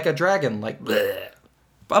a dragon, like.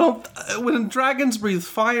 I don't. When dragons breathe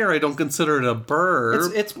fire, I don't consider it a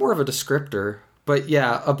burp. It's more of a descriptor. But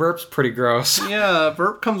yeah, a burp's pretty gross. Yeah, a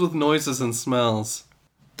burp comes with noises and smells.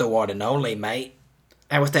 The one and only, mate.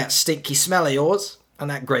 And with that stinky smell of yours, and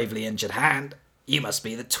that gravely injured hand, you must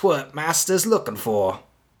be the twerp master's looking for.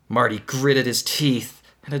 Marty gritted his teeth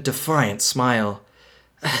in a defiant smile.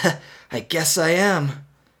 I guess I am.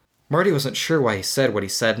 Marty wasn't sure why he said what he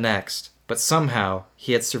said next, but somehow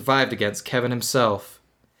he had survived against Kevin himself,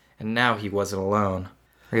 and now he wasn't alone.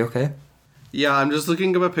 Are you okay? Yeah, I'm just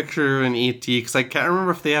looking up a picture of an ET because I can't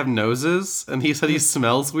remember if they have noses. And he said he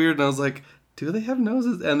smells weird, and I was like, do they have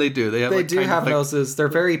noses? And they do. They have noses. They're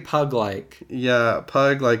very pug-like. Yeah,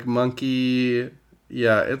 pug, like monkey.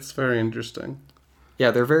 Yeah, it's very interesting.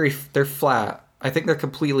 Yeah, they're flat. I think they're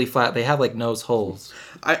completely flat. They have like nose holes.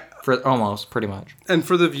 Pretty much. And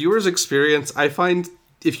for the viewer's experience, I find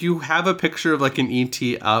if you have a picture of like an ET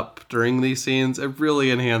up during these scenes, it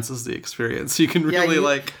really enhances the experience. You can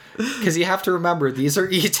really because you have to remember these are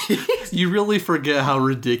ETs. You really forget how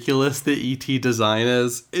ridiculous the ET design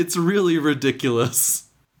is. It's really ridiculous.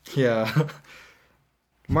 Yeah.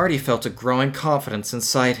 Marty felt a growing confidence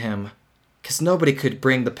inside him, because nobody could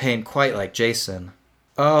bring the pain quite like Jason.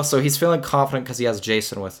 Oh, so he's feeling confident because he has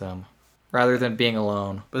Jason with him, rather than being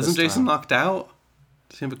alone. But isn't Jason knocked out?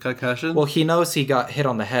 Does he have a concussion? Well, he knows he got hit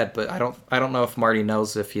on the head, but I don't know if Marty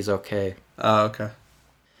knows if he's okay. Oh, okay.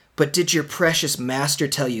 But did your precious master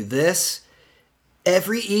tell you this?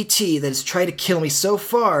 Every ET that has tried to kill me so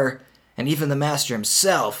far, and even the master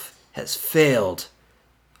himself, has failed.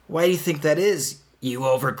 Why do you think that is, you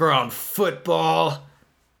overgrown football?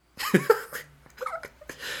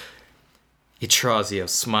 Ytrazio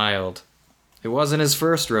smiled. It wasn't his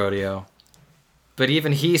first rodeo. But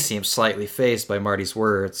even he seemed slightly fazed by Marty's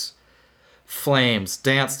words. Flames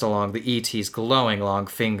danced along the ET's glowing long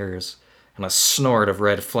fingers, and a snort of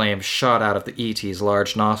red flame shot out of the ET's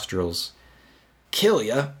large nostrils. Kill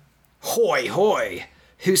ya? Hoy hoy!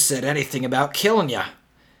 Who said anything about killing ya?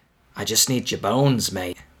 I just need your bones,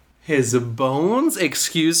 mate. His bones?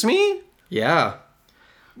 Excuse me? Yeah.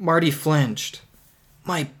 Marty flinched.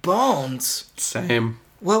 My bones? Same.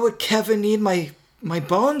 What would Kevin need my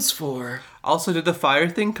bones for? Also, did the fire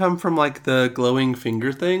thing come from, like, the glowing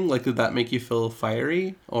finger thing? Like, did that make you feel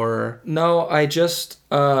fiery? Or... No, I just...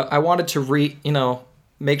 I wanted to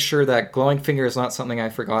make sure that glowing finger is not something I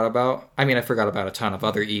forgot about. I mean, I forgot about a ton of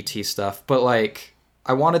other ET stuff, but, like,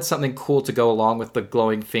 I wanted something cool to go along with the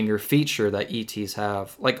glowing finger feature that ETs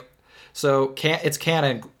have. Like, so, it's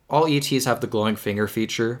canon. All ETs have the glowing finger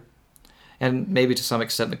feature, and maybe to some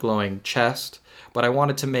extent the glowing chest, but I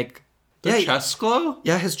wanted to make... The chest glow?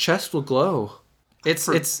 Yeah, his chest will glow. It's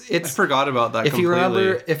I forgot about that. If completely. you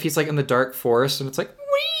remember, if he's like in the dark forest and it's like,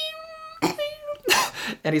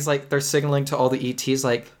 and he's like, they're signaling to all the ETs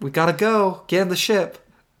like, we gotta go, get in the ship.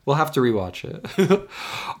 We'll have to rewatch it.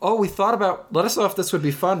 Oh, we thought about. Let us know if this would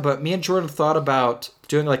be fun. But me and Jordan thought about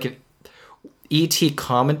doing like an ET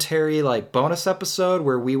commentary, like bonus episode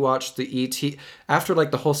where we watch the ET after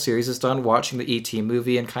like the whole series is done, watching the ET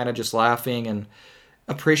movie and kind of just laughing and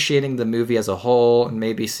appreciating the movie as a whole, and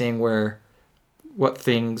maybe seeing what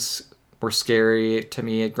things were scary to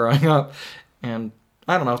me growing up, and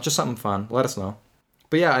I don't know, just something fun. Let us know.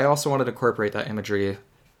 But yeah, I also wanted to incorporate that imagery,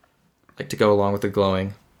 like to go along with the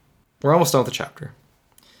glowing. We're almost done with the chapter.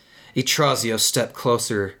 Ytrazio stepped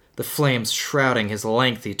closer, the flames shrouding his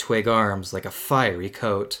lengthy twig arms like a fiery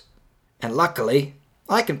coat. And luckily,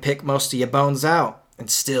 I can pick most of your bones out and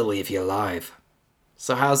still leave you alive.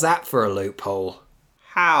 So how's that for a loophole?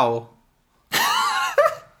 How?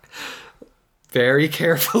 Very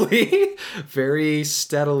carefully, very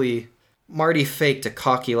steadily, Marty faked a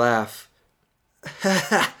cocky laugh.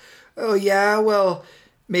 Oh yeah, well,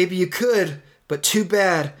 maybe you could, but too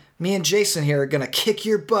bad. Me and Jason here are gonna kick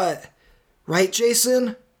your butt. Right,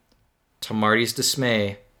 Jason? To Marty's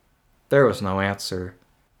dismay, there was no answer.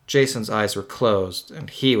 Jason's eyes were closed, and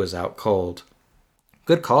he was out cold.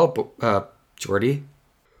 Good call, Jordy.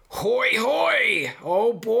 Hoy hoy!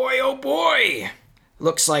 Oh boy!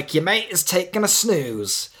 Looks like your mate is taking a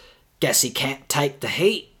snooze. Guess he can't take the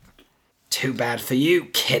heat. Too bad for you,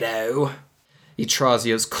 kiddo.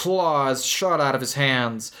 Ytrazio's claws shot out of his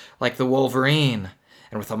hands like the Wolverine,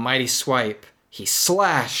 and with a mighty swipe, he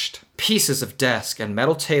slashed. Pieces of desk and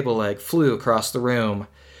metal table leg flew across the room,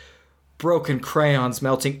 broken crayons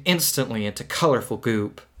melting instantly into colorful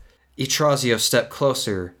goop. Ytrazio stepped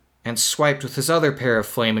closer and swiped with his other pair of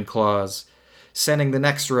flaming claws, sending the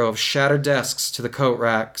next row of shattered desks to the coat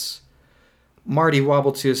racks. Marty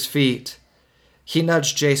wobbled to his feet. He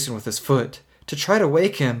nudged Jason with his foot to try to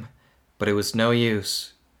wake him, but it was no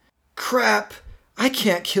use. Crap! I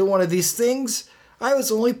can't kill one of these things. I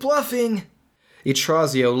was only bluffing.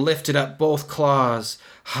 Yggdrasil lifted up both claws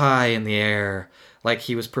high in the air, like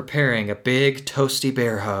he was preparing a big toasty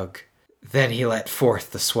bear hug. Then he let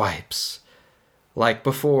forth the swipes. Like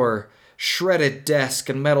before, shredded desk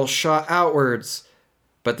and metal shot outwards,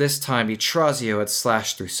 but this time Yggdrasil had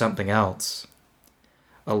slashed through something else.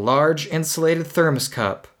 A large insulated thermos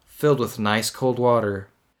cup filled with nice cold water.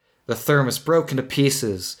 The thermos broke into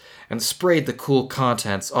pieces and sprayed the cool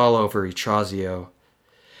contents all over Yggdrasil.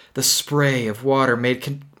 The spray of water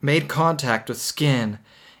made contact with skin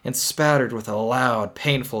and spattered with a loud,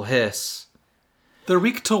 painful hiss. They're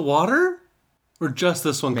weak to water? Or just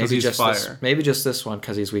this one because he's fire? Maybe just this one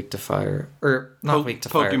because he's weak to fire. Or not weak to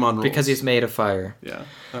fire. Pokemon rules. Because he's made of fire. Yeah,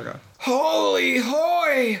 okay. Holy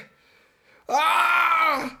hoy!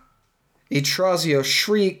 Ah! Yggdrasil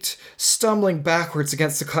shrieked, stumbling backwards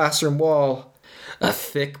against the classroom wall. A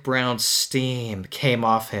thick brown steam came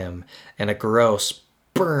off him, and a gross,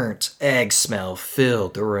 burnt egg smell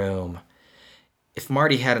filled the room. If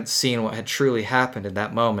Marty hadn't seen what had truly happened in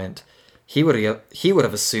that moment, he would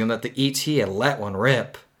have assumed that the ET had let one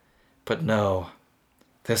rip. But no,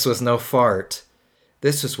 this was no fart.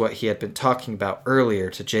 This was what he had been talking about earlier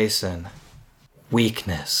to Jason.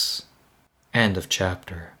 Weakness. End of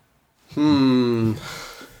chapter. So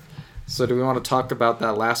do we want to talk about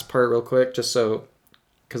that last part real quick, just so...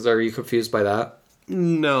 Because are you confused by that?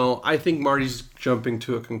 No, I think Marty's jumping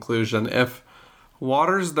to a conclusion. If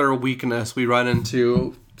water's their weakness, we run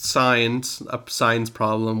into a science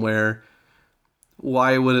problem where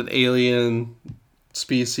why would an alien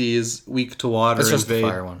species weak to water It's just invade? the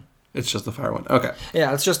fire one. It's just the fire one. Okay.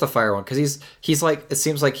 Yeah, it's just the fire one, because he's like, it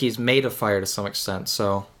seems like he's made of fire to some extent,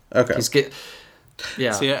 so... Okay.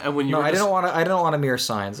 Yeah. So yeah, and when you were I didn't want to mirror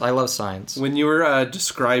signs. I love signs. When you were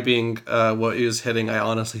describing what he was hitting, I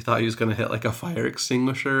honestly thought he was going to hit like a fire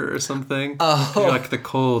extinguisher or something. Oh. You're like the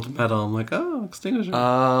cold metal. I'm like, oh, extinguisher.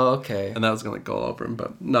 Oh, okay. And that was going to go all over him.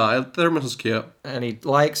 But no, thermos was cute. And he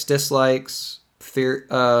likes, dislikes,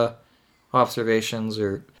 observations,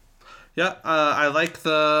 or... Yeah, I like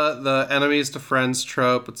the enemies to friends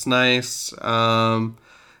trope. It's nice.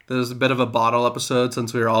 There's a bit of a bottle episode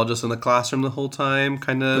since we were all just in the classroom the whole time,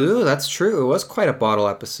 kind of. Ooh, that's true. It was quite a bottle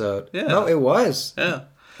episode. Yeah. No, it was. Yeah.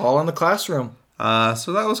 All in the classroom.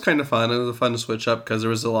 So that was kind of fun. It was fun to switch up because there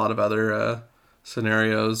was a lot of other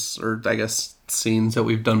scenarios or, I guess, scenes that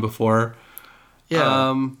we've done before.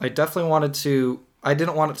 Yeah. I definitely wanted to... I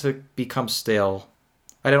didn't want it to become stale.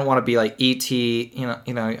 I didn't want to be like E.T., you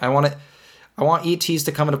know, I want E.T.s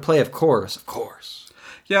to come into play, of course.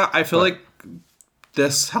 Yeah, I feel like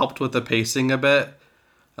this helped with the pacing a bit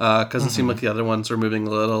because it seemed like the other ones were moving a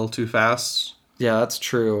little too fast. Yeah, that's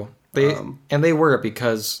true. They were,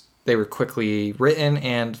 because they were quickly written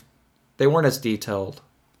and they weren't as detailed.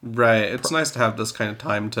 Right. It's nice to have this kind of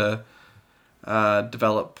time to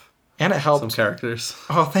develop and it helped some characters.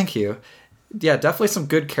 Oh, thank you. Yeah, definitely some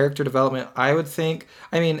good character development, I would think.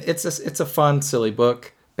 I mean, it's a fun, silly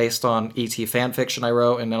book based on E.T. fan fiction I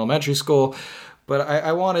wrote in elementary school. But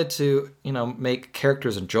I wanted to, make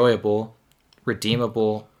characters enjoyable,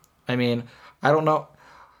 redeemable. I mean, I don't know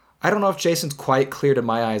if Jason's quite clear to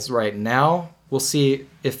my eyes right now. We'll see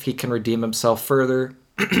if he can redeem himself further.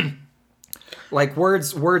 Like,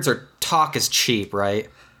 words are talk is cheap, right?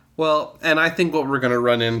 Well, and I think what we're going to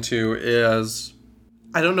run into is,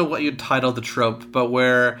 I don't know what you'd title the trope, but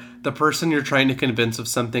where the person you're trying to convince of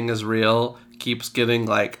something is real keeps getting,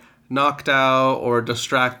 like, knocked out or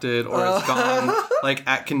distracted or is gone like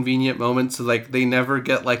at convenient moments, so like they never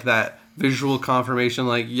get like that visual confirmation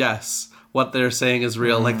like yes, what they're saying is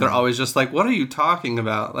real. Like they're always just like, what are you talking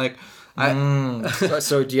about? Like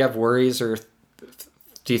So do you have worries, or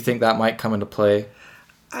do you think that might come into play?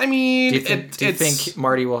 I mean, do you think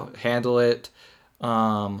Marty will handle it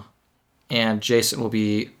and Jason will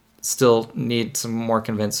still need some more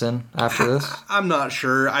convincing after this? I'm not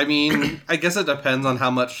sure. I mean, I guess it depends on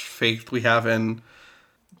how much faith we have in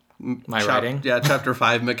my writing. Yeah, chapter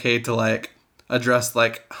 5 McKay to like address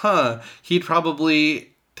like, he'd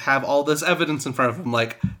probably have all this evidence in front of him,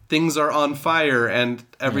 like things are on fire and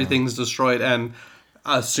everything's destroyed, and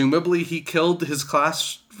assumably he killed his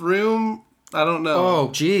classroom. I don't know.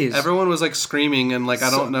 Oh, geez. Everyone was like screaming and like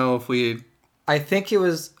I don't know if we. I think it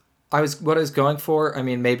was. What I was going for, I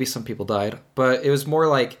mean, maybe some people died, but it was more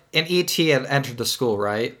like an ET had entered the school,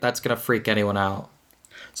 right? That's going to freak anyone out.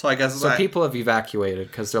 So I guess... people have evacuated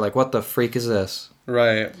because they're like, what the freak is this?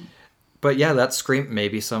 Right. But yeah, that screamed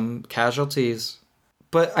maybe some casualties.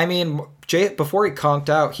 But I mean, before he conked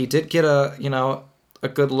out, he did get a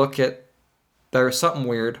good look at... There was something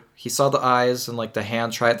weird. He saw the eyes and like the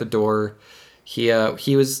hand try at the door.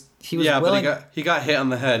 He was Yeah, willing. but he got hit on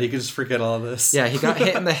the head. He could just forget all of this. Yeah, he got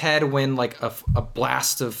hit in the head when like a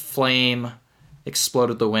blast of flame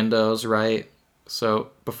exploded the windows, right?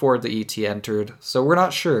 So before the ET entered. So we're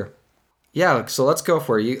not sure. Yeah, so let's go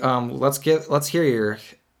for it. Let's hear your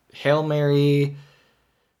Hail Mary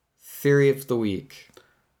theory of the week.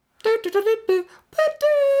 I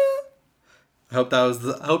hope that was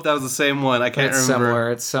the same one. I can't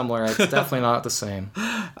remember. It's similar. It's definitely not the same.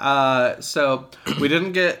 So we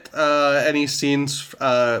didn't get any scenes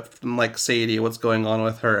from like Sadie, what's going on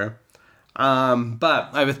with her. But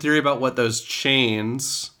I have a theory about what those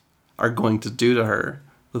chains are going to do to her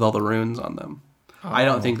with all the runes on them. I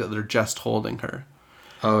don't think that they're just holding her.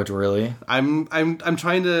 Oh, really? I'm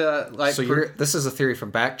trying to So this is a theory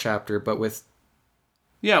from back chapter, but with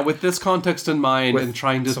this context in mind, With and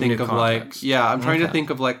trying to some think new of context. I'm trying to Okay. think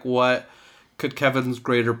of like what could Kevin's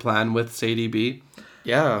greater plan with Sadie be.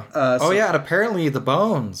 yeah. So- And apparently the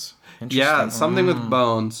bones. Yeah, Interesting. something with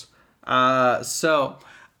bones. So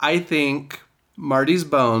I think Marty's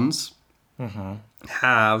bones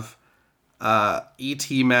have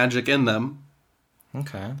ET magic in them,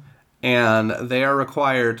 Okay. and they are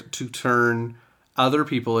required to turn other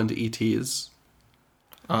people into ETs.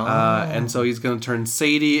 And so he's going to turn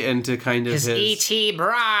Sadie into kind of his E.T.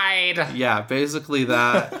 bride. Yeah, basically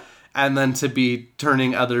that. And then to be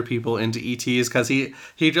turning other people into ETs, because he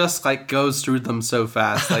just like goes through them so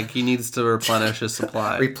fast. Like he needs to replenish his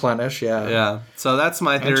supply. Replenish, yeah. Yeah. So that's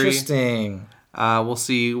my theory. Interesting. We'll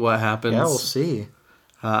see what happens. Yeah, we'll see.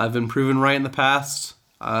 I've been proven right in the past.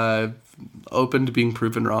 Open to being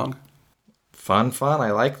proven wrong. Fun.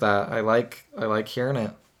 I like that. I like hearing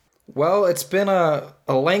it. Well, it's been a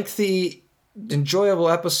lengthy, enjoyable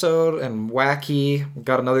episode and wacky. We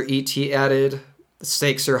got another ET added. The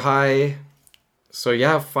stakes are high. So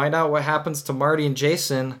yeah, find out what happens to Marty and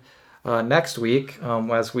Jason next week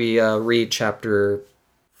as we read chapter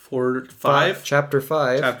 5. Chapter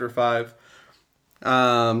 5. Chapter 5.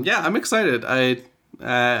 I'm excited. I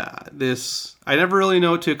never really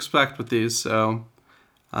know what to expect with these, so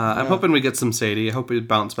I'm hoping we get some Sadie. I hope we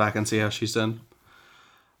bounce back and see how she's done.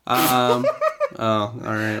 All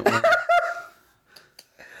right.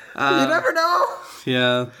 Well, You never know.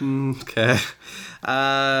 yeah. Okay.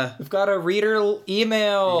 We've got a reader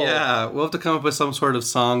email. Yeah, we'll have to come up with some sort of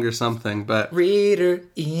song or something, but Reader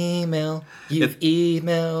email. You've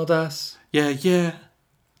emailed us. yeah. That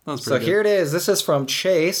was So pretty good. here it is. This is from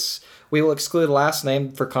Chase. We will exclude last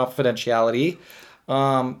name for confidentiality.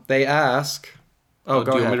 They ask. Oh,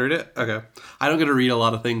 go do you ahead. want me to read it? Okay. I don't get to read a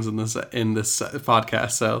lot of things in this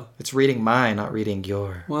podcast, so It's reading mine, not reading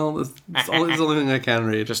your. it's the only thing I can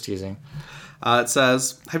read. Just teasing. It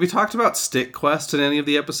says, have you talked about Stick Quest in any of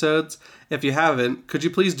the episodes? If you haven't, could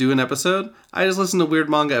you please do an episode? I just listened to a Weird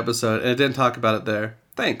Manga episode and I didn't talk about it there.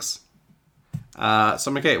 Thanks. So,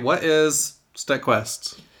 okay, what is Stick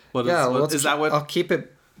Quest? Is that what? I'll keep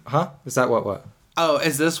it. Huh? Is that what? Oh,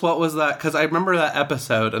 is this what was that? Because I remember that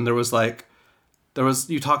episode and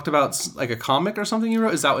you talked about like a comic or something you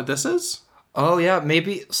wrote. Is that what this is? Oh, yeah,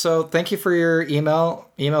 maybe. So thank you for your email.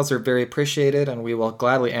 Emails are very appreciated, and we will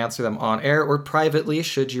gladly answer them on air or privately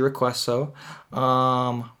should you request so.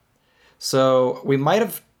 So we might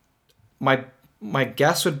have... My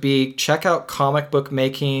guess would be check out Comic Book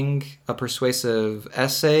Making, a persuasive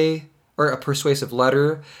essay, or a persuasive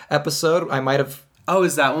letter episode. I might have... Oh,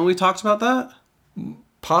 is that when we talked about that?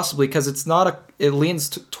 Possibly, because it's not it leans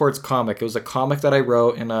towards comic. It was a comic that I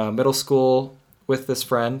wrote in middle school with this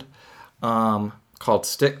friend called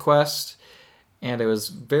Stick Quest, and it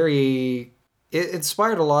was it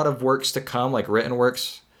inspired a lot of works to come, like written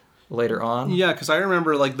works later on. Yeah, because I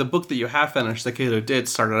remember like the book that you have finished, that Kato did,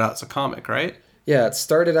 started out as a comic, right? Yeah, it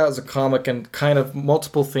started out as a comic, and kind of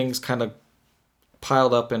multiple things kind of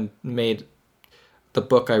piled up and made the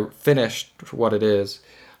book I finished what it is.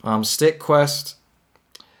 Stick Quest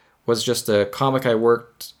was just a comic I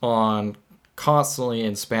worked on constantly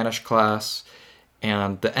in Spanish class,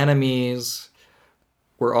 and the enemies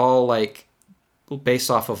were all like based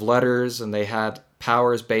off of letters, and they had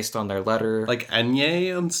powers based on their letter. Like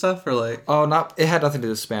Enye and stuff, or like... It had nothing to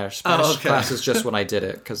do with Spanish. Spanish okay. class is just when I did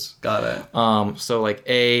it, because Got it. so like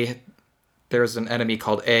there's an enemy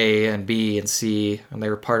called A and B and C, and they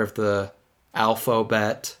were part of the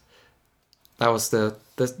alphabet. That was the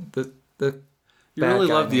You bad really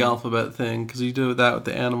guy love the name. alphabet thing, because you do that with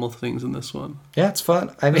the animal things in this one. Yeah, it's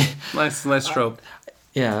fun. I mean, Nice trope.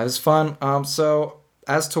 yeah, it was fun. So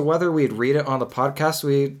as to whether we'd read it on the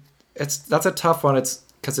podcast, that's a tough one. It's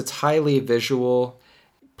because it's highly visual.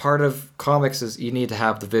 Part of comics is you need to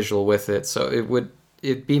have the visual with it. So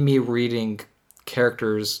it'd be me reading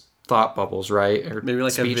characters thought bubbles, right? Or Maybe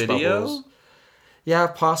like a speech video? bubbles. Yeah,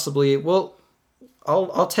 possibly. Well,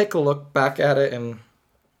 I'll take a look back at it and...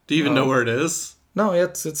 Do you even know where it is? No,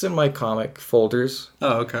 it's in my comic folders.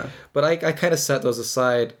 Oh, okay. But I kind of set those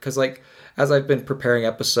aside because, like, as I've been preparing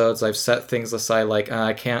episodes, I've set things aside. Like,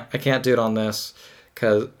 I can't do it on this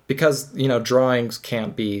because drawings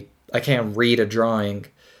can't be. I can't read a drawing,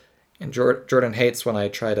 and Jordan hates when I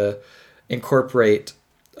try to incorporate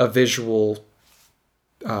a visual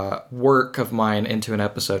work of mine into an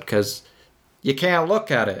episode because you can't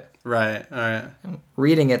look at it. Right. All right.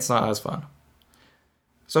 Reading it's not as fun.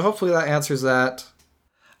 So hopefully that answers that.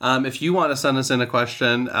 If you want to send us in a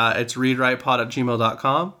question, it's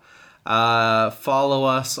readwritepod@gmail.com. Follow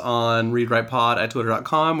us on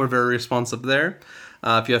readwritepod@twitter.com. We're very responsive there.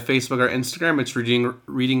 If you have Facebook or Instagram, it's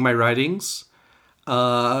reading my writings.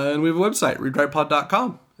 And we have a website,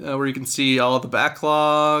 readwritepod.com, where you can see all the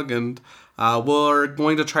backlog. And we're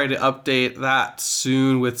going to try to update that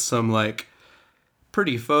soon with some like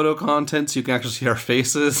pretty photo content so you can actually see our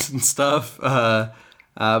faces and stuff.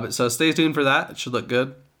 But so stay tuned for that. It should look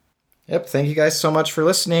good. Yep. Thank you guys so much for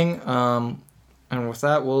listening. And with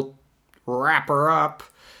that, we'll wrap her up.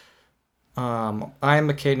 I'm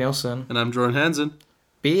McKay Nielsen. And I'm Jordan Hansen.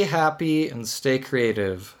 Be happy and stay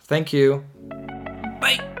creative. Thank you.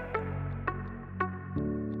 Bye.